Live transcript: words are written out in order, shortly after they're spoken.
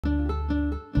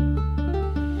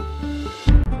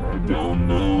Don't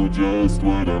know just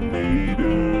what I'm made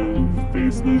of.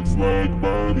 Face looks like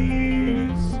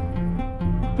bodies.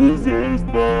 Possessed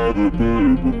by the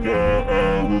purple guy,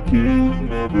 I will kill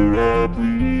whomever I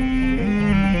please.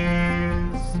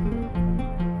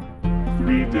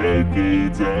 3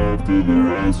 decades after the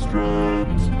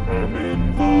restaurant, I'm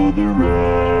in for the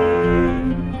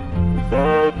ride.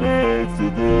 5 nights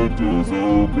till the doors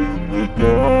open, the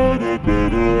guard had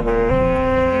better hide.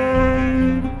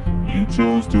 You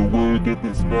chose to work at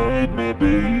this nightmare,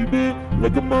 baby,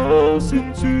 like a mouse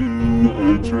into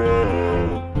a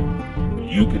trap.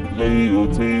 You can play your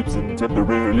tapes and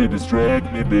temporarily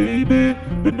distract me, baby,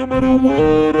 but no matter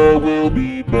what, I will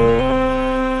be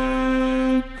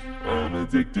back. I'm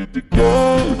addicted to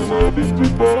guys, I've been to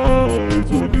bars,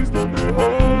 where beast on their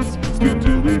hearts, skin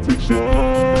till they take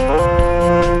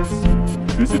shots.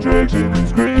 This attraction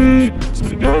is great, so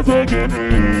many guys I can't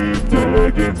read, till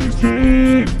I can't see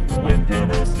straight. When can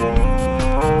I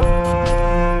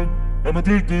start? I'm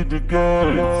addicted to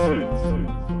guys.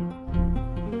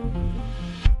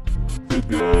 The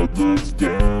God looks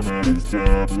down at his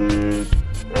tablet.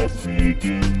 I sneak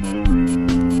in the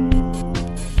room.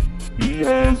 He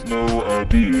has no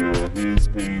idea his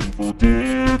painful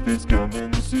death is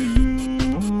coming soon.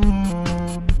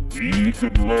 He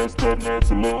couldn't last 5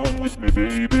 nights alone with me,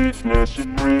 baby.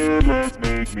 Flashing red lights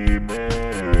make me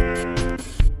mad.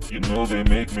 You know they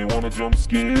make me wanna jump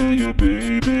scare you,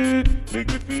 baby. Make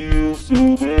me feel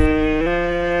so bad.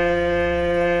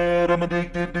 I'm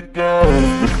addicted to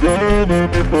guys. The sun in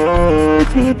their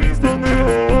hearts, with a beast on their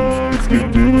hearts.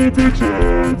 Skin till they take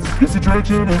shots. This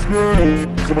attraction is great.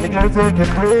 So many guys I can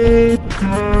break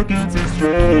till I can see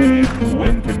straight.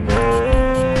 When can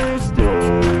I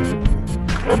start?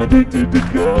 I'm addicted to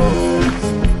guys.